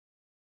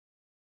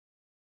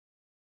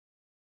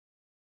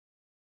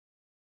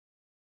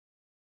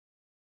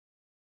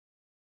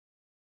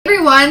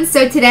everyone,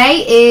 so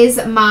today is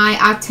my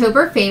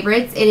October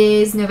favorites. It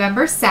is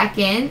November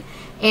 2nd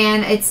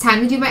and it's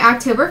time to do my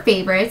October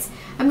favorites.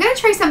 I'm going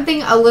to try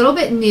something a little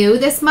bit new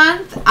this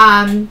month.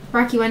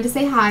 Brock, you wanted to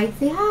say hi.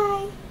 Say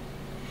hi.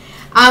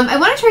 I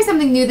want to try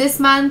something new this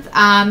month.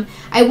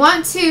 I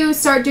want to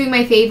start doing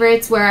my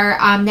favorites where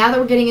now that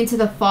we're getting into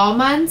the fall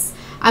months,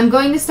 I'm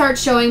going to start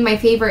showing my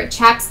favorite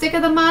chapstick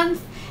of the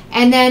month,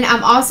 and then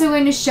I'm also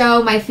going to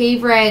show my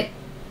favorite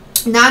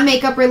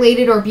non-makeup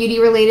related or beauty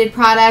related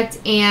product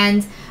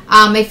and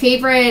my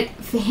favorite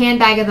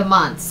handbag of the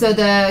month. So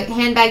the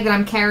handbag that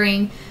I'm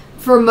carrying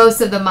for most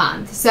of the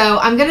month. So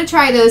I'm going to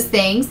try those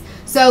things.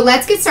 So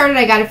let's get started.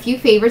 I got a few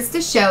favorites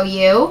to show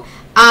you.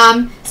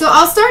 So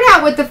I'll start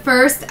out with the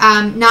first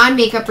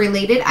non-makeup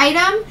related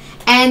item,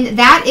 and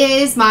that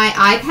is my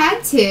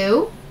iPad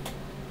 2.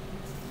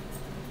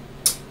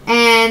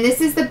 And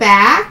this is the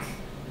back.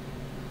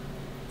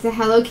 It's a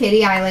Hello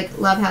Kitty. I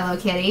love Hello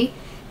Kitty.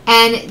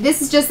 And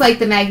this is just like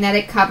the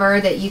magnetic cover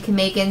that you can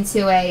make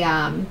into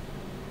a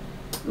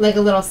like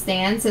a little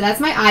stand. So that's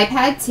my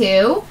iPad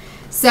 2.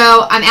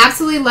 So I'm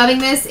absolutely loving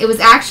this. It was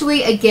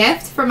actually a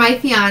gift from my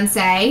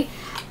fiance.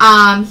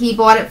 He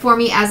bought it for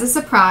me as a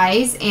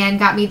surprise and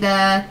got me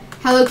the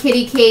Hello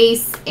Kitty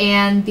case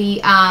and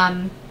the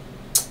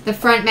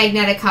front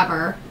magnetic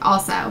cover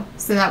also.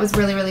 So that was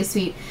really, really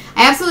sweet.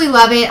 I absolutely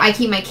love it. I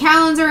keep my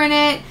calendar in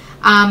it.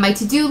 My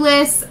to-do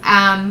list,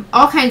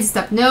 all kinds of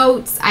stuff,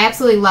 notes. I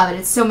absolutely love it.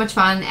 It's so much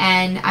fun,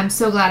 and I'm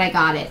so glad I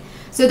got it.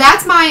 So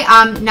that's my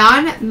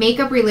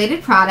non-makeup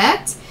related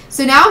product.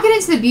 So now I'll get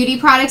into the beauty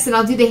products, and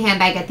I'll do the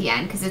handbag at the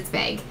end because it's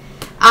big.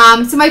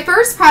 So my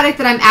first product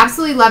that I'm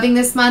absolutely loving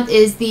this month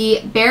is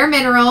the Bare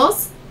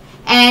Minerals,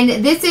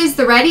 and this is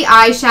the Ready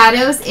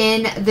Eyeshadows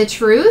in The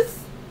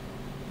Truth.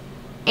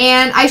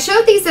 And I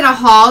showed these in a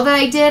haul that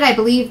I did, I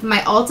believe my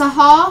Ulta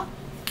haul,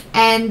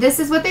 and this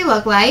is what they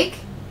look like.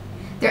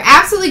 They're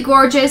absolutely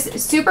gorgeous,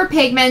 super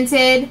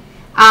pigmented.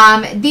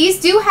 These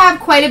do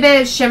have quite a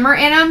bit of shimmer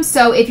in them,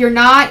 so if you're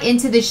not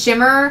into the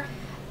shimmer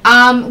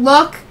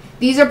look,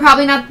 this is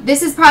probably not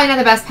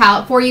the best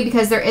palette for you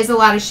because there is a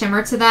lot of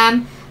shimmer to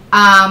them.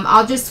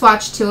 I'll just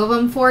swatch two of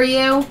them for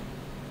you.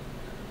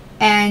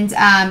 And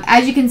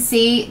as you can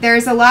see,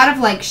 there's a lot of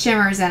like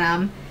shimmers in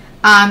them,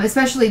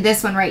 especially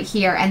this one right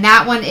here. And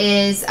that one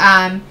is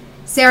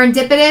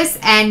Serendipitous,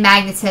 and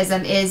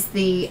Magnetism is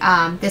the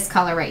this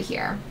color right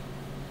here.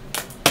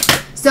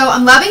 So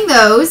I'm loving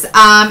those,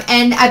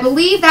 and I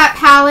believe that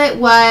palette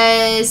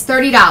was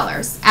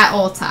 $30 at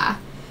Ulta.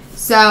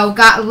 So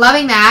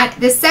loving that.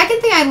 The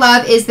second thing I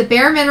love is the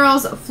Bare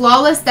Minerals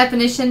Flawless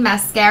Definition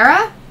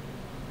Mascara.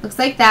 Looks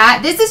like that.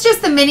 This is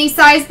just the mini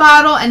size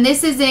bottle, and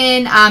this is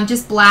in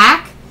just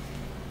black.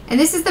 And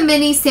this is the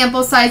mini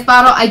sample size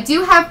bottle. I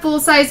do have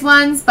full size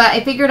ones, but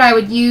I figured I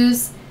would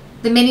use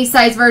the mini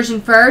size version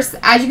first.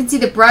 As you can see,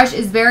 the brush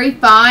is very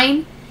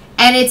fine.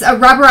 And it's a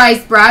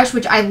rubberized brush,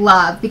 which I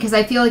love because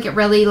I feel like it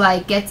really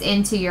gets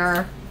into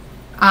your,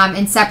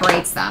 and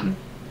separates them.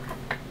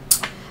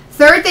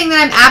 Third thing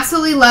that I'm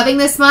absolutely loving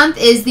this month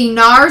is the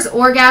NARS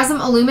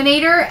Orgasm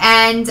Illuminator.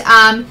 And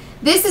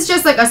this is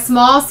just like a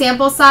small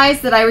sample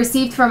size that I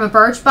received from a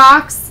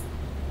Birchbox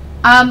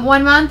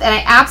one month. And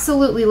I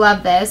absolutely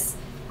love this.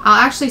 I'll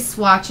actually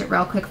swatch it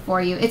real quick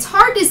for you. It's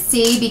hard to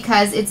see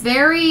because it's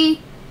very,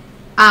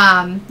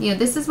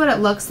 this is what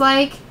it looks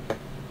like.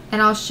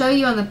 And I'll show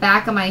you on the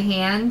back of my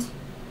hand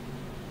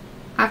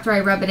after I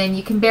rub it in.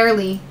 You can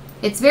barely,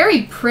 it's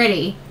very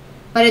pretty,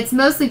 but it's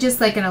mostly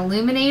just like an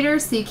illuminator,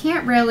 so you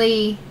can't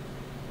really,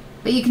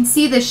 but you can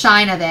see the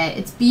shine of it.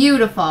 It's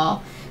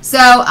beautiful.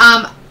 So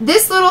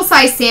this little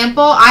size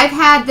sample, I've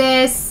had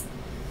this,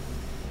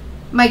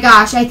 my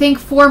gosh, I think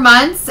 4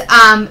 months, and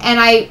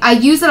I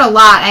use it a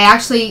lot. I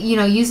actually,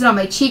 use it on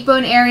my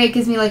cheekbone area. It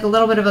gives me like a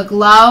little bit of a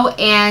glow,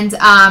 and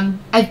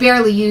I've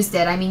barely used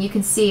it. I mean, you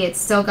can see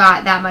it's still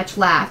got that much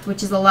left,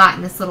 which is a lot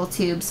in this little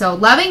tube. So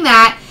loving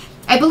that.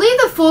 I believe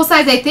the full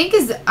size, I think,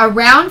 is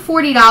around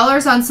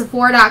 $40 on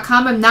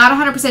Sephora.com. I'm not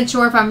 100%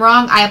 sure. If I'm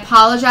wrong, I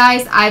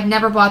apologize. I've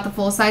never bought the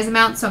full size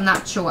amount, so I'm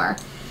not sure.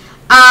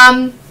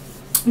 The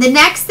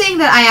next thing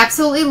that I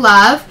absolutely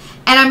love,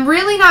 and I'm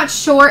really not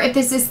sure if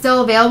this is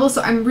still available,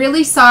 so I'm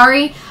really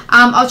sorry.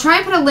 I'll try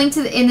and put a link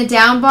to in the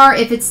down bar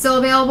if it's still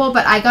available,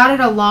 but I got it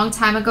a long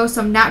time ago,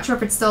 so I'm not sure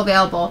if it's still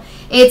available.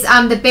 It's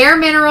the Bare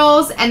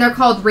Minerals, and they're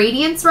called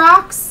Radiance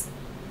Rocks.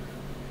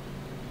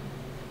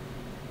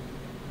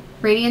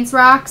 Radiance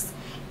Rocks.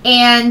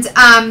 And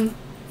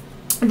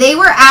they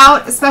were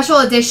out, special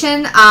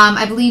edition,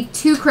 I believe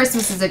 2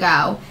 Christmases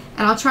ago.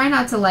 And I'll try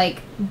not to,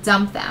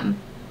 dump them.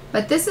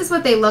 But this is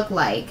what they look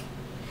like.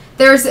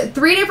 There's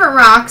 3 different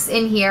rocks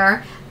in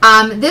here.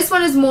 This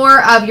one is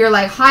more of your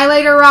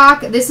highlighter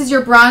rock. This is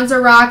your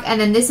bronzer rock, and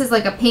then this is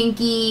like a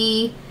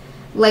pinky,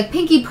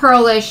 pinky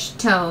pearlish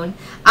tone.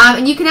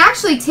 And you can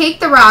actually take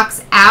the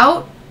rocks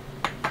out,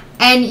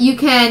 and you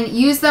can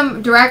use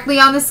them directly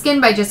on the skin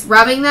by just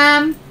rubbing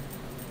them.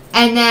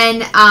 And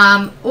then,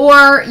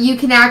 or you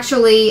can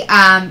actually,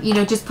 you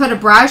know, just put a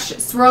brush,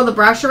 swirl the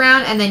brush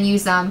around, and then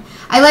use them.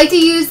 I like to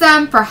use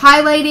them for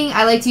highlighting.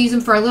 I like to use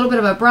them for a little bit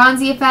of a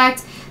bronzy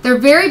effect. They're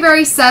very,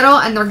 very subtle,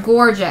 and they're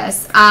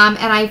gorgeous. And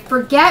I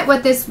forget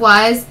what this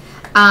was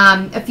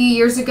a few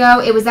years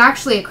ago. It was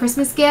actually a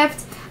Christmas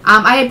gift.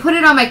 I had put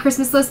it on my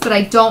Christmas list, but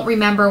I don't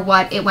remember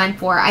what it went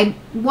for. I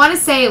want to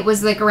say it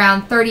was like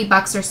around 30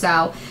 bucks or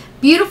so.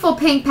 Beautiful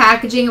pink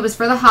packaging. It was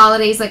for the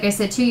holidays, like I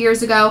said, 2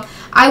 years ago.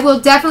 I will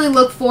definitely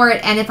look for it,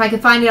 and if I can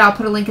find it, I'll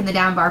put a link in the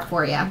down bar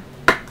for you.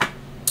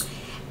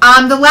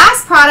 The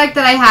last product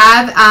that I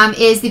have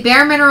is the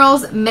Bare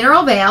Minerals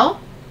Mineral Veil.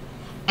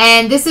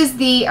 And this is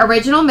the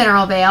original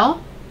Mineral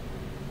Veil.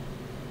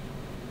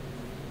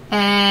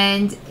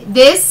 And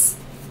this,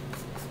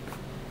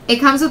 it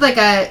comes with like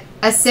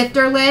a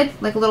sifter lid,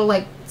 like a little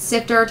like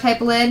sifter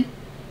type lid.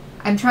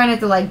 I'm trying not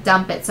to like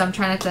dump it, so I'm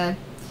trying not to.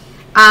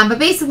 But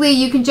basically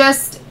you can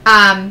just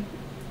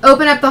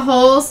open up the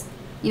holes,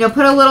 you know,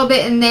 put a little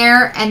bit in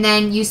there, and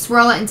then you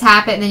swirl it and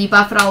tap it, and then you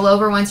buff it all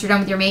over once you're done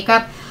with your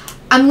makeup.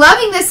 I'm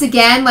loving this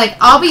again. Like,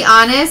 I'll be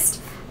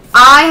honest,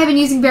 I have been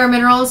using Bare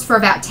Minerals for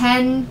about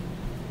 10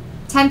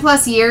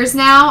 plus years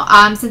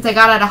now, since I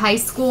got out of high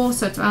school.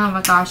 So it's, oh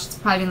my gosh, it's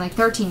probably been like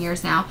 13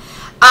 years now.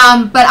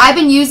 But I've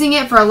been using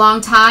it for a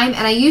long time,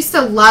 and I used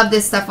to love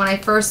this stuff when I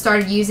first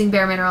started using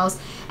Bare Minerals.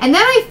 And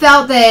then I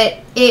felt that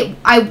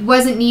I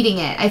wasn't needing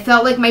it. I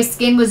felt like my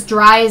skin was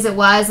dry as it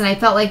was, and I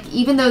felt like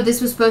even though this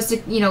was supposed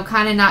to, you know,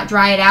 kind of not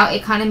dry it out,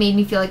 it kind of made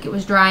me feel like it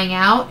was drying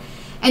out.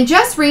 And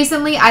just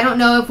recently, I don't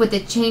know if with the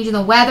change in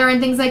the weather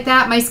and things like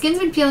that, my skin's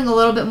been feeling a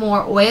little bit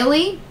more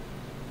oily,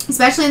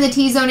 especially in the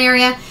T-zone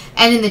area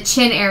and in the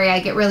chin area. I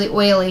get really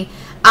oily.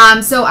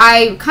 So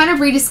I kind of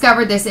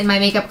rediscovered this in my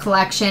makeup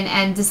collection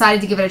and decided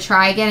to give it a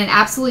try again, and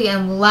absolutely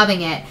am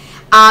loving it.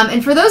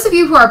 And for those of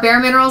you who are Bare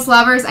Minerals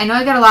lovers, I know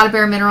I got a lot of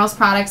Bare Minerals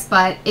products,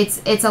 but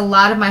it's a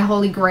lot of my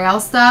holy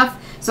grail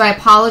stuff, so I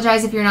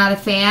apologize if you're not a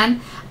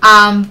fan.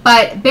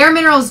 But Bare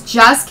Minerals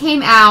just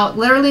came out,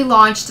 literally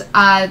launched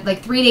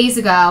like 3 days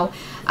ago.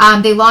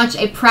 They launched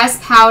a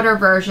pressed powder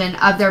version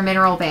of their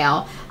Mineral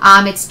Veil.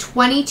 It's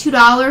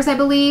 $22, I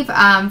believe,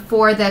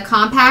 for the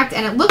compact,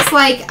 and it looks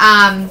like,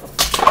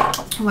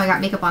 oh, I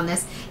got makeup on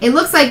this. It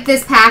looks like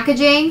this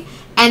packaging,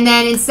 and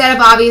then instead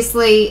of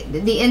obviously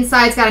the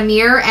inside's got a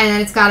mirror, and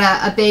then it's got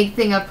a big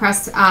thing of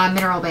pressed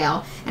Mineral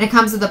Veil, and it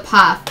comes with a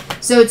puff.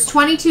 So it's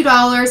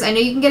 $22. I know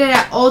you can get it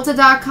at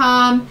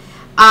Ulta.com.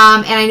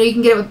 And I know you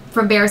can get it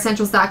from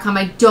BareEssentials.com.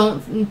 I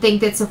don't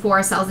think that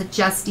Sephora sells it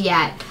just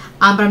yet,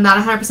 but I'm not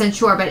 100%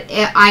 sure. But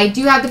I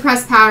do have the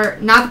pressed powder,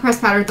 not the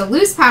pressed powder, the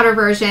loose powder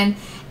version,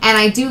 and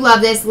I do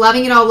love this.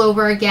 Loving it all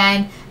over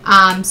again.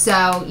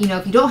 So, you know,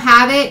 if you don't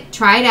have it,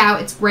 try it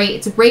out. It's great.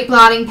 It's a great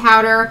blotting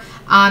powder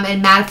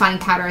and mattifying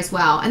powder as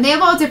well. And they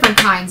have all different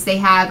kinds. They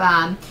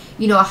have,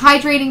 you know, a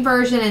hydrating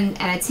version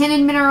and a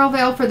tinted Mineral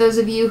Veil for those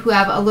of you who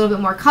have a little bit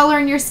more color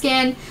in your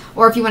skin,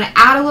 or if you want to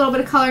add a little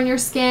bit of color in your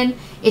skin.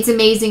 It's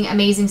amazing,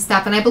 amazing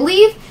stuff. And I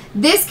believe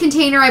this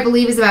container, I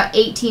believe, is about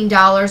 $18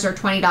 or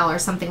 $20,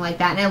 something like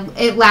that. And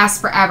it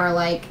lasts forever.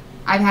 Like,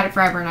 I've had it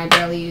forever and I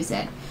barely use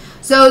it.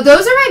 So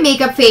those are my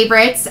makeup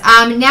favorites.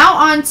 Now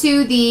on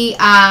to the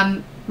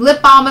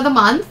lip balm of the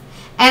month.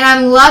 And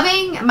I'm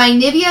loving my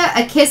Nivea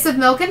A Kiss of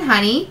Milk and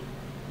Honey.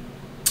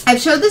 I've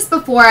showed this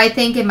before, I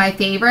think, in my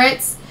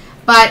favorites.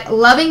 But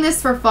loving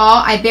this for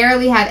fall. I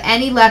barely have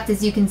any left,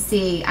 as you can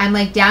see. I'm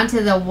like down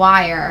to the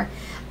wire.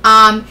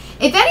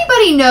 If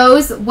anybody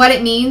knows what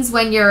it means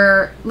when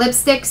your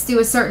lipsticks do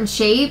a certain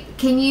shape,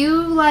 can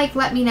you like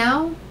let me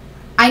know?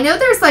 I know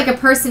there's like a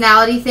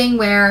personality thing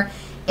where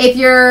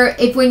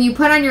if when you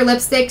put on your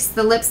lipsticks,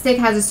 the lipstick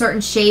has a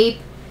certain shape,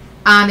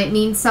 it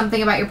means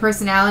something about your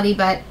personality,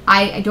 but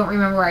I don't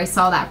remember where I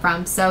saw that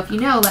from. So if you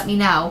know, let me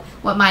know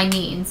what mine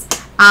means.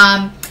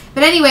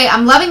 But anyway,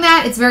 I'm loving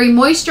that. It's very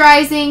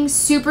moisturizing,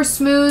 super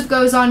smooth,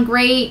 goes on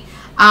great.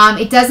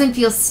 It doesn't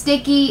feel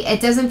sticky. It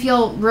doesn't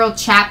feel real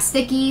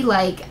chapsticky.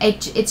 Like,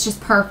 it's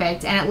just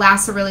perfect, and it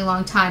lasts a really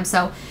long time.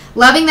 So,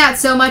 loving that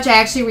so much, I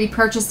actually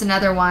repurchased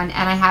another one,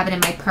 and I have it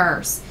in my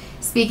purse.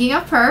 Speaking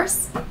of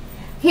purse,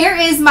 here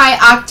is my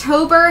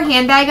October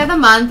handbag of the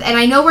month, and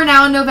I know we're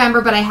now in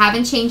November, but I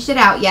haven't changed it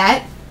out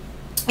yet.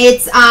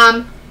 It's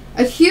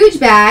a huge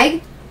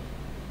bag.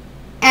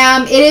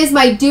 It is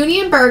my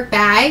Dooney & Bourke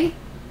bag.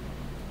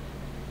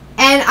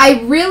 And I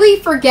really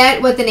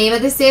forget what the name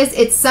of this is.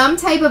 It's some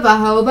type of a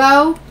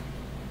hobo,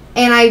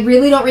 and I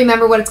really don't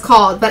remember what it's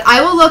called. But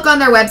I will look on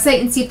their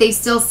website and see if they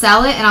still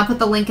sell it, and I'll put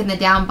the link in the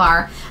down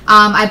bar.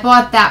 I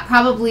bought that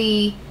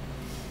probably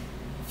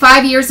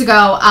 5 years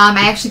ago.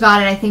 I actually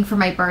got it, I think, for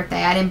my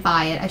birthday. I didn't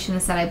buy it. I shouldn't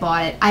have said I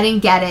bought it. I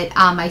didn't get it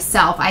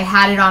myself. I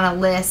had it on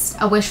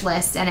a wish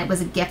list, and it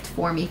was a gift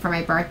for me for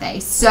my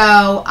birthday.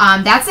 So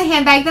that's the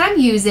handbag that I'm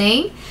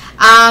using.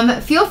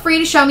 Feel free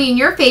to show me in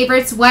your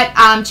favorites what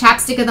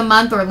chapstick of the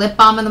month or lip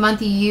balm of the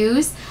month you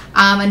use,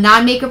 a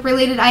non-makeup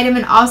related item,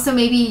 and also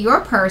maybe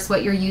your purse,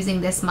 what you're using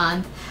this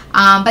month.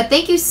 But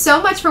thank you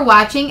so much for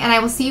watching, and I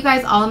will see you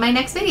guys all in my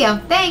next video.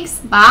 Thanks.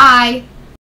 Bye.